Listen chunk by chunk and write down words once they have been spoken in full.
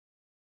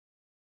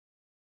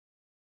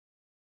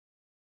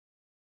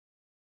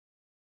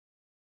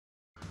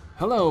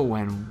Hello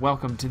and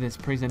welcome to this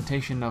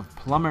presentation of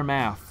Plumber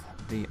Math,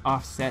 the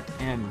offset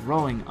and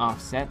rolling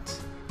offset,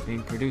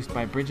 being produced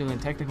by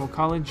Bridgeland Technical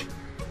College.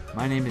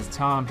 My name is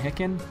Tom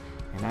Hicken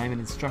and I'm an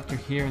instructor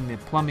here in the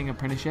plumbing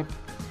apprenticeship.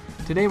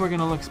 Today we're going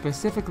to look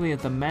specifically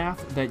at the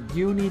math that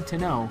you need to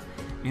know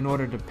in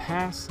order to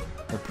pass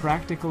the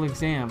practical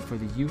exam for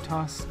the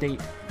Utah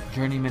State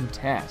Journeyman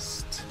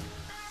test.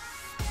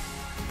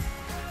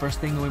 First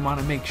thing we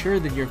want to make sure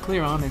that you're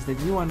clear on is that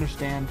you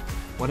understand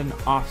what an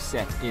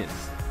offset is.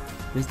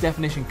 This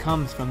definition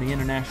comes from the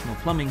International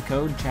Plumbing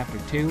Code, Chapter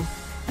 2.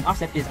 An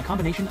offset is a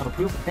combination of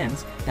approved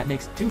bends that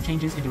makes two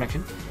changes in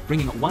direction,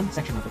 bringing one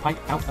section of the pipe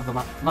out of the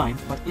line,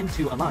 but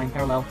into a line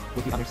parallel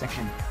with the other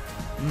section.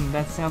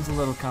 That sounds a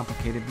little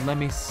complicated. Let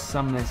me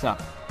sum this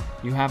up.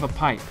 You have a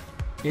pipe.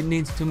 It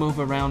needs to move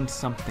around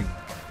something.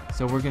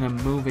 So we're going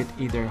to move it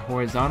either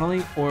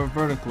horizontally or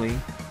vertically,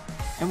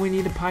 and we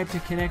need a pipe to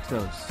connect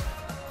those.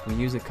 We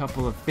use a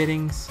couple of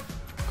fittings,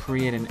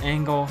 create an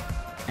angle,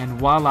 and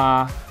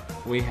voila!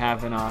 We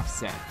have an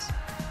offset.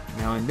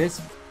 Now in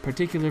this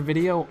particular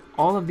video,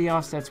 all of the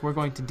offsets we're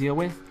going to deal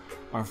with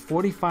are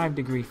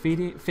 45-degree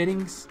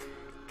fittings,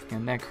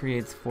 and that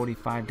creates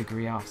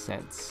 45-degree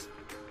offsets.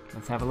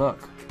 Let's have a look.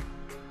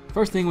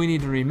 First thing we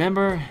need to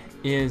remember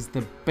is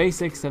the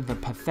basics of the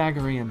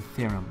Pythagorean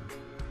theorem.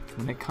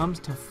 When it comes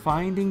to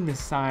finding the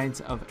sides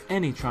of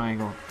any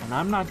triangle, and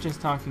I'm not just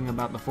talking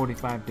about the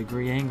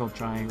 45-degree angle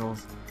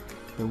triangles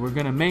that we're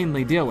going to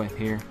mainly deal with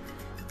here,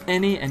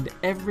 any and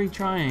every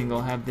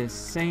triangle have this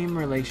same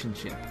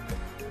relationship.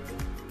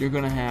 You're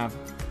going to have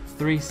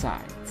three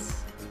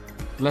sides.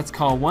 Let's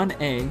call one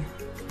A,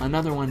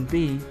 another one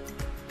B,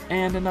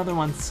 and another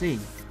one C.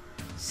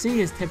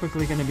 C is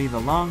typically going to be the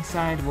long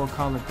side, we'll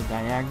call it the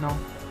diagonal.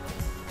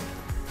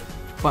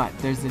 But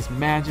there's this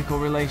magical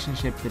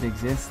relationship that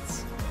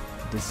exists,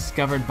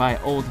 discovered by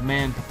old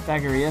man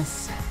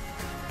Pythagoras.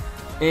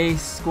 A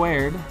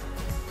squared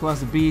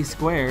plus B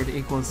squared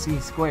equals C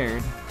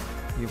squared.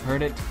 You've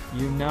heard it,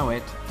 you know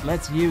it,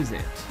 let's use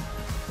it.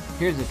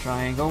 Here's a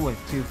triangle with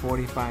two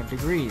 45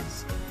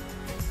 degrees.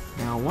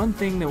 Now one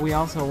thing that we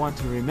also want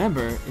to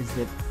remember is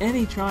that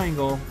any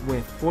triangle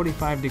with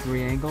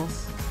 45-degree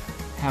angles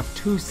have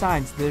two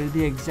sides that are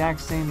the exact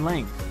same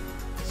length.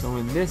 So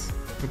in this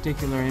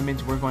particular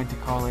image we're going to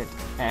call it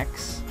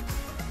x.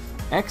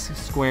 X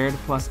squared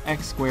plus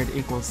x squared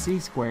equals c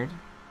squared.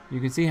 You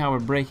can see how we're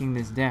breaking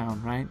this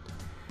down, right?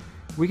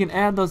 We can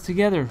add those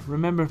together.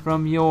 Remember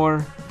from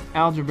your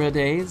algebra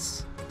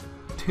days,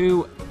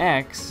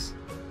 2x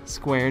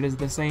squared is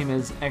the same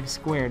as x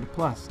squared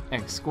plus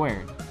x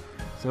squared.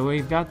 So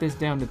we've got this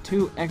down to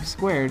 2x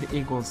squared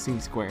equals c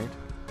squared.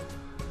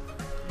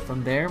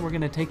 From there, we're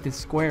going to take the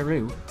square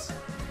root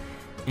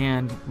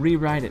and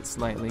rewrite it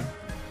slightly.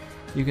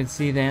 You can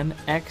see then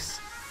x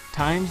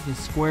times the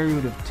square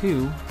root of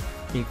 2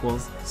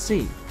 equals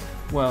c.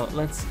 Well,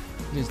 let's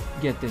just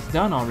get this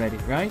done already,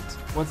 right?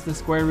 What's the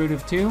square root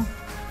of 2?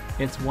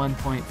 It's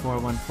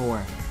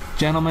 1.414.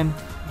 Gentlemen,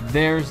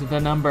 there's the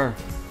number.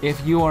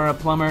 If you are a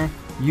plumber,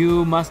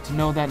 you must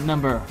know that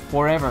number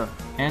forever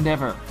and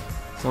ever,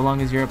 so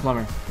long as you're a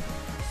plumber.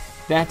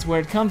 That's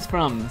where it comes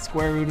from, the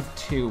square root of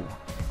 2.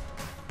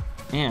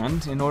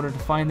 And in order to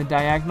find the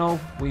diagonal,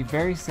 we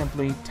very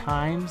simply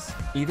times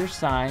either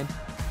side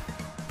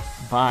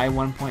by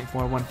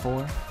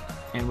 1.414,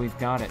 and we've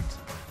got it.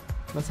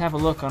 Let's have a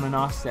look on an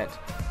offset.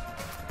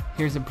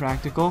 Here's a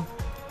practical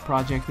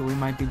project that we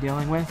might be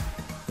dealing with.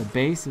 The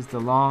base is the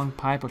long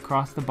pipe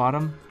across the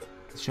bottom,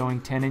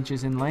 showing 10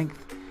 inches in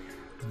length.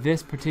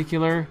 This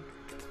particular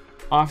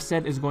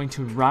offset is going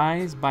to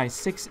rise by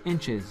 6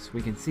 inches.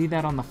 We can see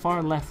that on the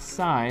far left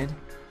side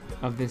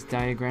of this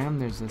diagram.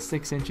 There's a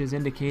 6 inches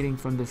indicating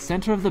from the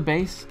center of the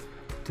base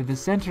to the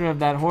center of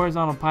that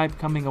horizontal pipe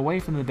coming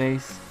away from the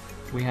base,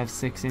 we have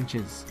 6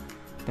 inches.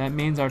 That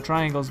means our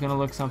triangle is going to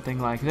look something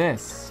like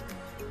this.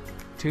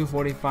 Two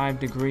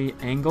 45-degree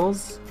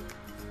angles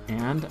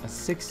and a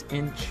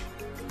 6-inch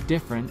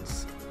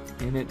difference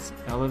in its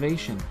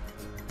elevation.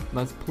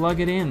 Let's plug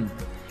it in.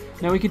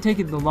 Now we can take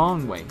it the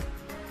long way.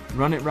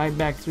 Run it right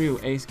back through.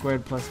 A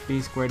squared plus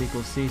b squared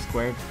equals c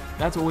squared.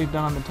 That's what we've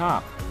done on the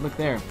top. Look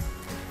there.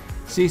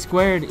 C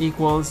squared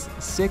equals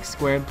 6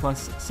 squared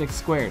plus 6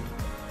 squared.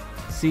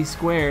 C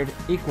squared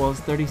equals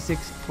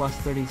 36 plus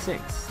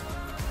 36.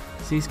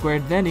 C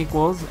squared then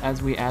equals,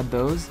 as we add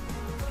those,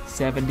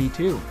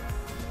 72.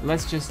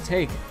 Let's just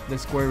take the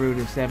square root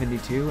of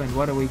 72, and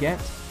what do we get?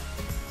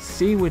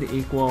 C would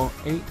equal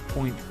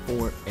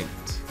 8.48.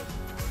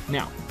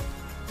 Now,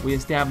 we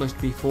established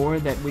before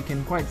that we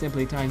can quite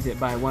simply times it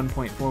by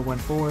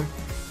 1.414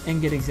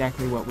 and get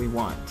exactly what we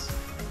want.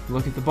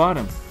 Look at the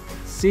bottom.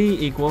 C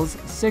equals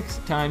 6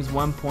 times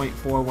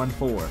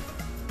 1.414.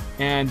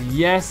 And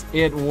yes,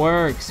 it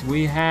works.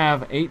 We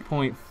have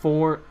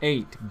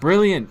 8.48.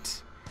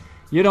 Brilliant!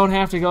 You don't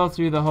have to go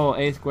through the whole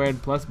a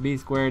squared plus b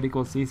squared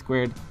equals c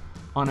squared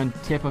on a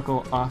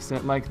typical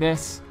offset like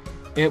this.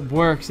 It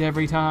works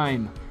every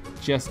time.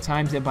 Just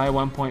times it by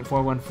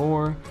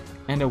 1.414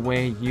 and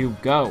away you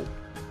go.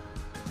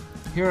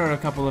 Here are a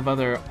couple of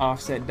other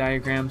offset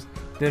diagrams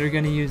that are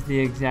going to use the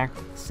exact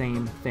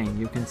same thing.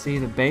 You can see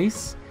the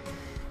base,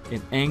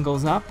 it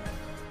angles up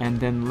and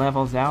then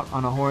levels out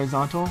on a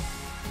horizontal.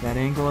 That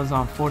angle is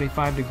on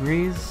 45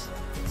 degrees.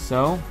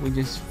 So we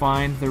just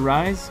find the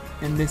rise.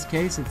 In this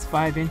case, it's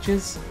 5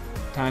 inches.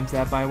 Times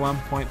that by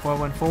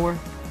 1.414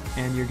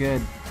 and you're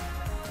good.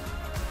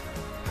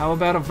 How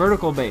about a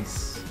vertical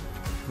base?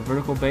 The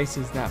vertical base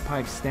is that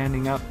pipe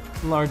standing up,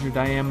 larger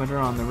diameter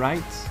on the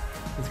right.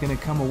 It's going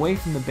to come away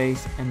from the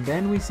base, and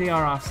then we see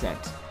our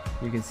offset.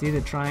 You can see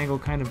the triangle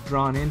kind of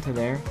drawn into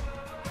there.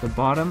 The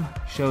bottom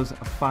shows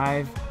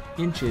 5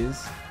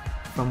 inches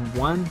from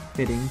one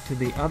fitting to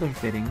the other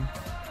fitting,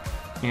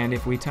 and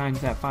if we times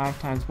that 5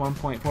 times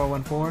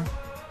 1.414,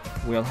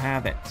 we'll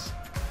have it.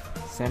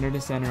 Center to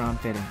center on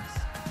fittings.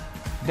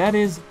 That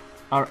is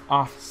our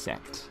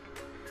offset.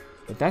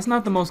 But that's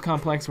not the most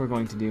complex we're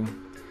going to do,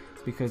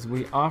 because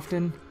we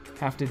often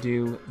have to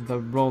do the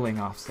rolling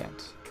offset.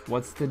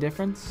 What's the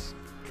difference?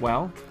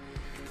 Well,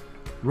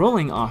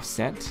 rolling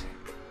offset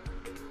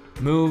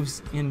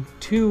moves in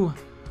 2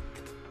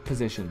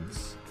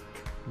 positions,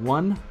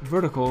 one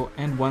vertical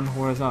and one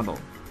horizontal.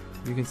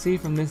 You can see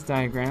from this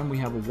diagram we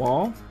have a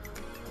wall,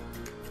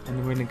 and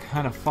then we're going to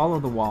kind of follow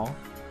the wall.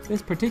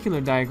 This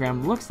particular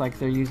diagram looks like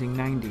they're using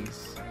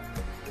 90s.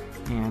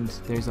 And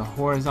there's a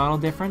horizontal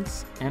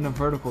difference and a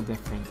vertical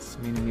difference,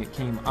 meaning it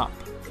came up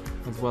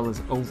as well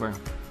as over.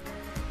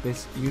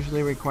 This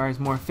usually requires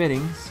more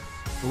fittings,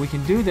 but we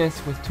can do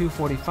this with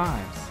 245s.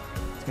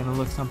 It's going to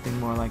look something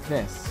more like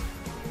this.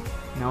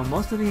 Now, in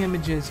most of the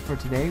images for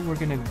today, we're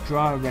going to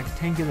draw a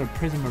rectangular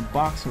prism or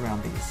box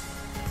around these.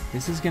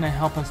 This is going to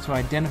help us to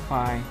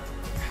identify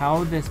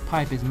how this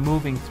pipe is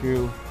moving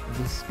through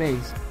the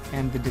space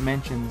and the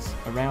dimensions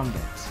around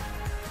it.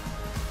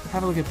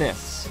 Have a look at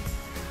this.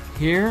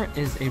 Here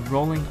is a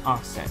rolling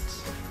offset.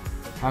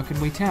 How can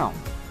we tell?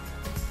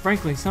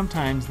 Frankly,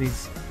 sometimes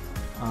these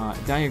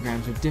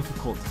diagrams are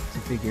difficult to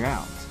figure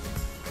out.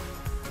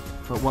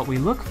 But what we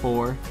look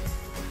for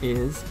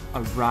is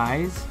a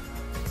rise,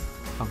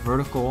 a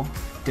vertical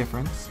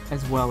difference,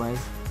 as well as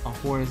a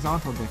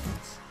horizontal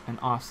difference, an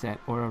offset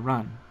or a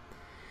run.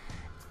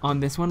 On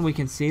this one we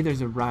can see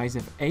there's a rise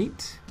of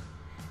 8,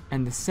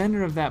 and the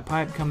center of that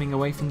pipe coming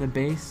away from the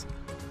base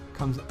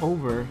comes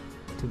over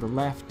to the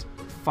left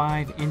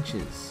 5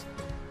 inches.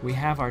 We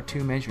have our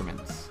 2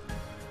 measurements.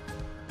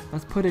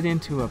 Let's put it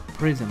into a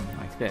prism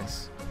like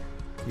this.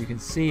 You can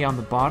see on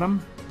the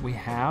bottom we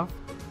have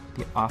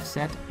the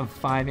offset of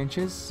 5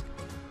 inches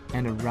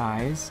and a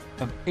rise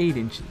of 8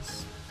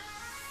 inches.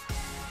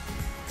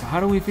 So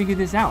how do we figure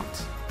this out?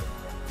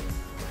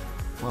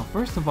 Well,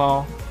 first of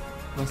all,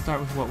 let's start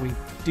with what we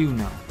do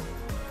know.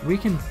 We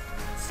can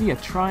see a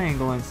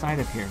triangle inside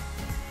of here.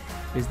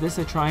 Is this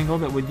a triangle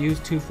that would use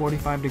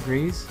 245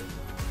 degrees?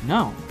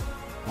 No.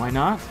 Why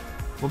not?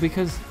 Well,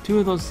 because 2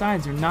 of those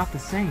sides are not the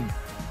same.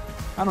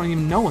 I don't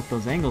even know what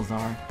those angles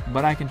are,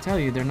 but I can tell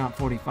you they're not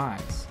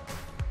 45s.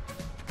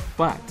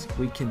 But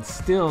we can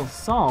still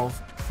solve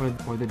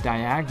for the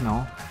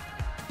diagonal.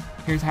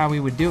 Here's how we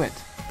would do it.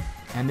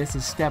 And this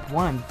is step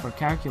 1 for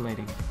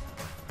calculating.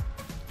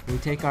 We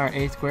take our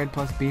a squared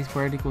plus b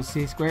squared equals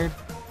c squared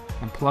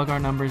and plug our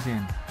numbers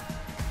in.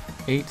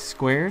 8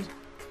 squared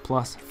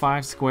plus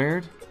 5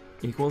 squared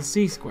equals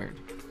c squared.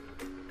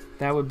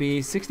 That would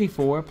be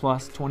 64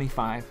 plus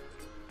 25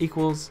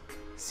 equals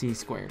c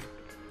squared.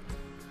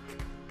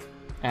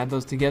 Add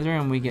those together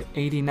and we get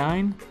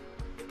 89,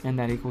 and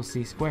that equals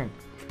c squared.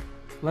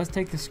 Let's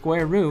take the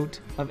square root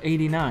of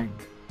 89,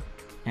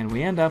 and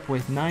we end up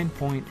with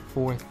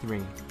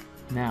 9.43.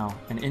 Now,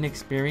 an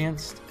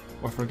inexperienced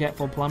or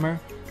forgetful plumber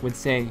would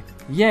say,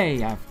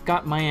 "Yay, I've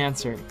got my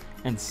answer,"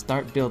 and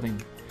start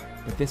building.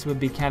 But this would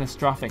be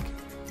catastrophic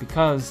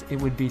because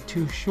it would be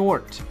too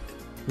short.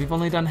 We've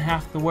only done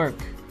half the work,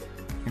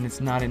 and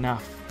it's not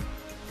enough.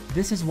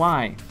 This is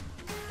why.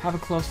 Have a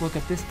close look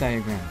at this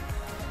diagram.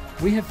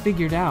 We have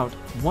figured out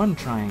one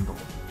triangle.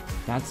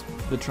 That's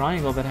the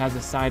triangle that has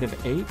a side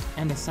of 8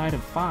 and a side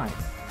of 5,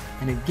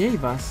 and it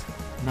gave us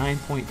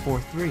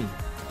 9.43.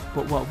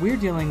 But what we're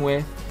dealing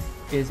with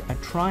is a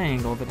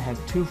triangle that has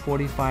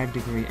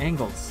 245-degree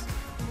angles.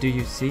 Do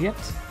you see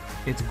it?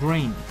 It's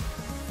green.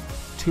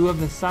 2 of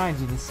the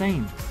sides are the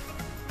same.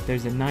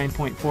 There's a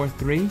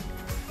 9.43,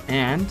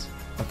 and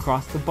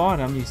across the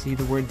bottom you see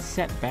the word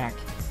setback,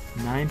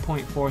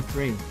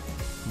 9.43.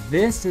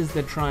 This is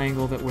the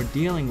triangle that we're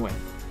dealing with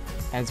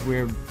as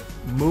we're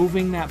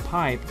moving that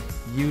pipe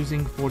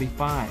using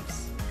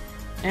 45s.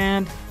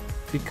 And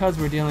because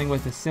we're dealing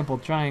with a simple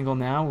triangle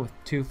now with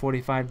 2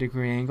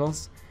 45-degree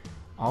angles,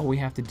 all we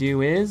have to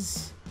do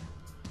is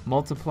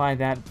multiply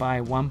that by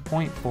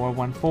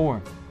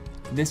 1.414.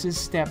 This is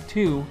step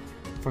 2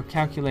 for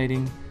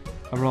calculating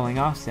a rolling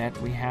offset.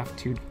 We have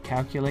to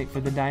calculate for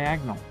the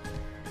diagonal.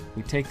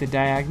 We take the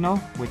diagonal,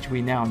 which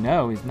we now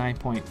know is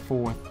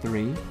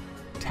 9.43,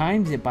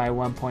 times it by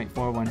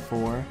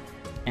 1.414,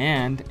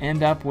 and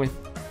end up with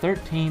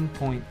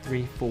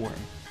 13.34.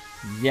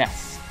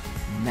 Yes,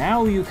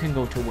 now you can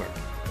go to work.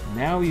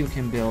 Now you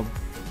can build,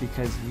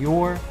 because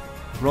your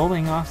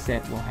rolling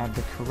offset will have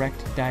the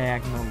correct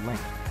diagonal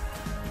length.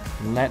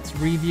 Let's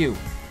review.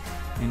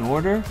 In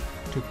order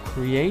to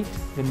create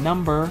the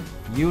number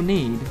you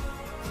need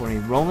for a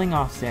rolling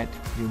offset,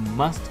 you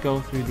must go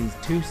through these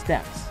two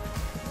steps.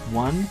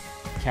 1.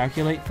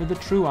 Calculate for the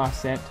true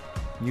offset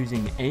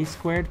using a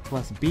squared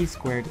plus b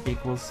squared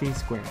equals c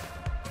squared.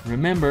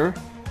 Remember,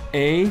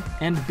 a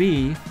and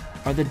b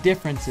are the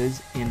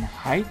differences in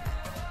height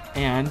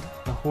and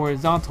the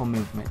horizontal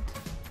movement,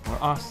 or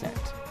offset.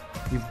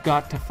 You've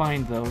got to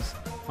find those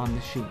on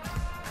the sheet.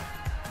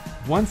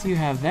 Once you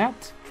have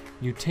that,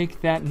 you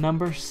take that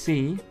number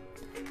c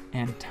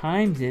and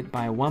times it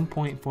by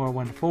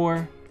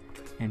 1.414,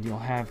 and you'll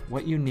have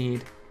what you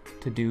need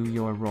to do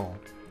your roll.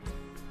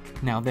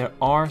 Now, there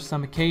are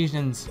some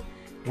occasions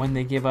when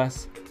they give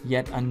us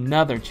yet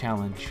another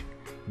challenge.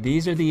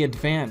 These are the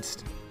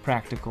advanced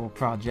practical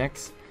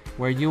projects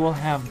where you will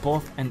have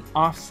both an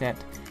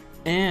offset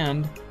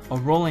and a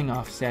rolling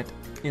offset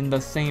in the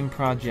same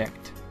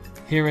project.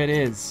 Here it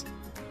is.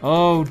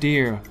 Oh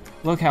dear,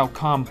 look how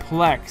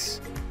complex.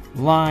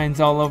 Lines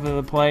all over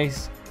the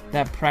place.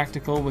 That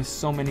practical with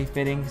so many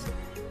fittings.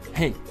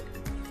 Hey,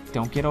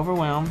 don't get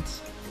overwhelmed.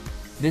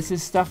 This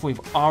is stuff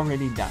we've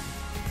already done.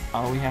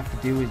 All we have to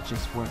do is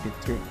just work it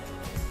through.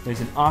 There's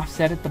an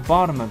offset at the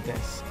bottom of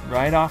this.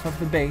 Right off of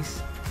the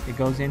base, it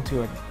goes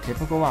into a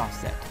typical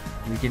offset.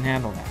 We can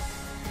handle that.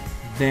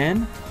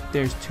 Then,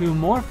 there's two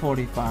more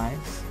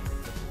 45s,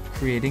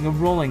 creating a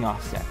rolling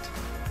offset.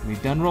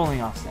 We've done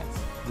rolling offsets.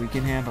 We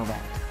can handle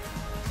that.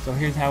 So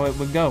here's how it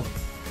would go.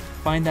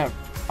 Find that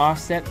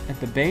offset at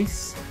the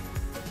base.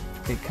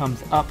 It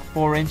comes up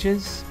 4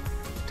 inches,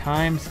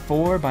 times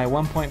 4 by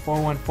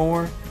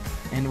 1.414,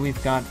 and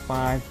we've got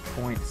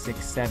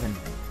 5.67.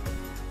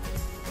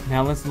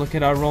 Now let's look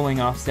at our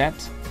rolling offset.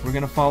 We're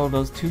going to follow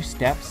those two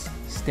steps.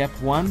 Step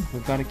 1,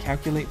 we've got to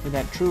calculate for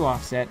that true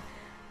offset,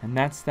 and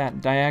that's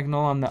that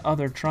diagonal on the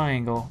other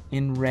triangle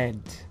in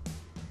red.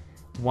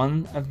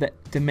 One of the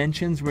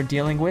dimensions we're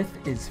dealing with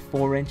is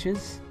 4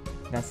 inches.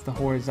 That's the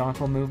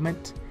horizontal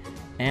movement.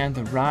 And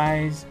the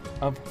rise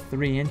of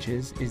 3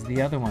 inches is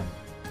the other one.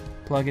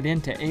 Plug it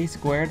into a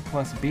squared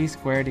plus b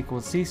squared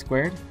equals c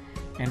squared,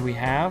 and we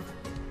have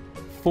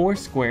 4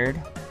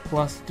 squared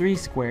plus 3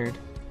 squared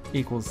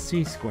equals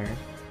c squared.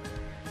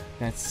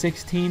 That's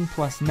 16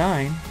 plus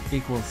 9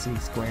 equals c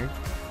squared.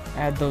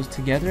 Add those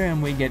together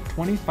and we get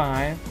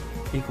 25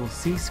 equals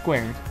c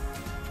squared.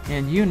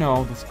 And you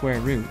know the square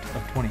root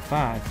of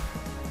 25.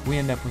 We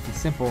end up with a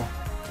simple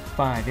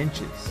 5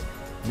 inches.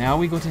 Now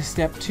we go to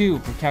step 2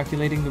 for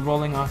calculating the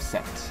rolling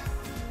offset.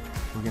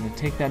 We're going to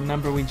take that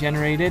number we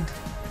generated,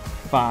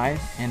 5,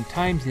 and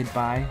times it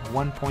by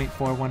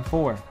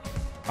 1.414.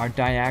 Our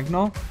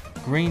diagonal,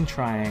 green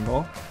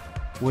triangle,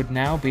 would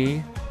now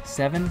be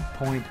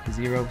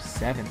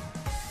 7.07.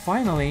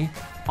 Finally,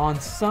 on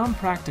some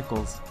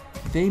practicals,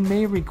 they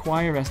may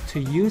require us to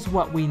use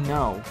what we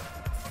know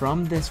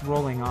from this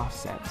rolling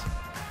offset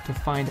to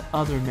find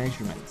other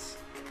measurements.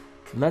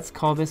 Let's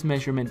call this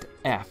measurement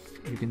F.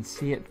 You can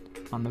see it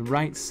on the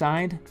right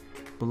side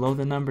below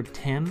the number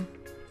 10.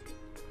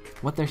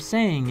 What they're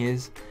saying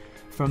is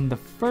from the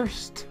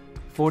first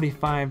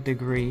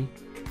 45-degree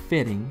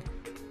fitting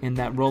in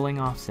that rolling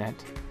offset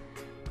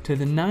to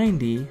the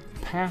 90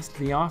 past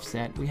the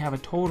offset, we have a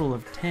total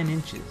of 10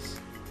 inches.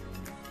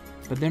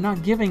 But they're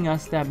not giving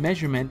us that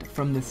measurement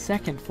from the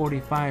second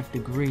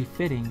 45-degree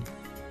fitting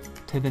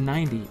to the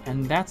 90,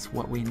 and that's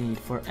what we need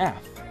for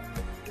F.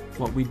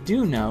 What we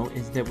do know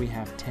is that we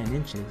have 10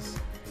 inches.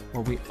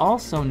 What we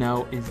also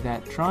know is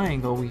that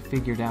triangle we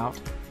figured out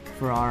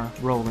for our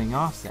rolling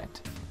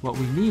offset. What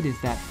we need is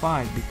that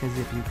 5, because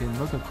if you can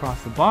look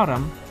across the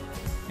bottom,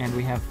 and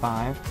we have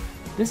 5,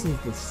 this is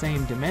the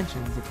same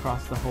dimensions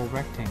across the whole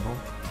rectangle.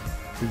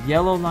 The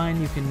yellow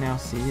line you can now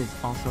see is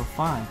also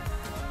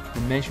 5.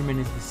 The measurement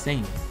is the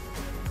same.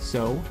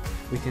 So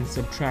we can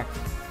subtract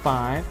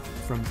 5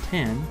 from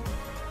 10,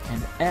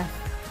 and F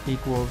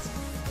equals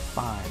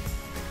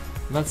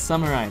 5. Let's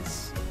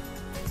summarize.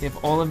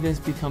 If all of this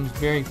becomes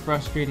very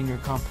frustrating or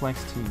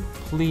complex to you,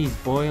 please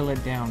boil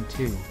it down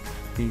to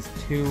these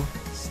 2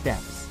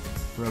 steps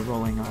for a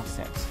rolling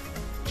offset.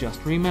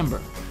 Just remember,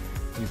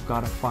 you've got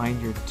to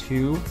find your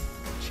 2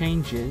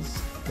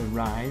 changes, the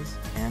rise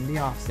and the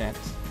offset,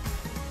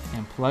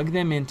 and plug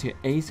them into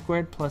a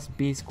squared plus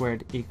b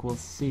squared equals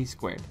c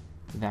squared.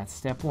 That's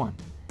step 1.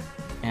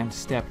 And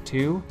step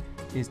 2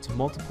 is to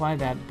multiply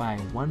that by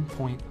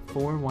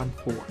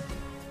 1.414.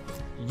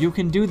 You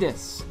can do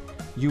this.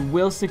 You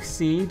will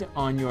succeed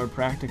on your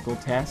practical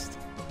test,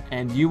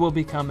 and you will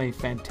become a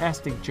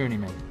fantastic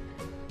journeyman.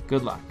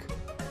 Good luck.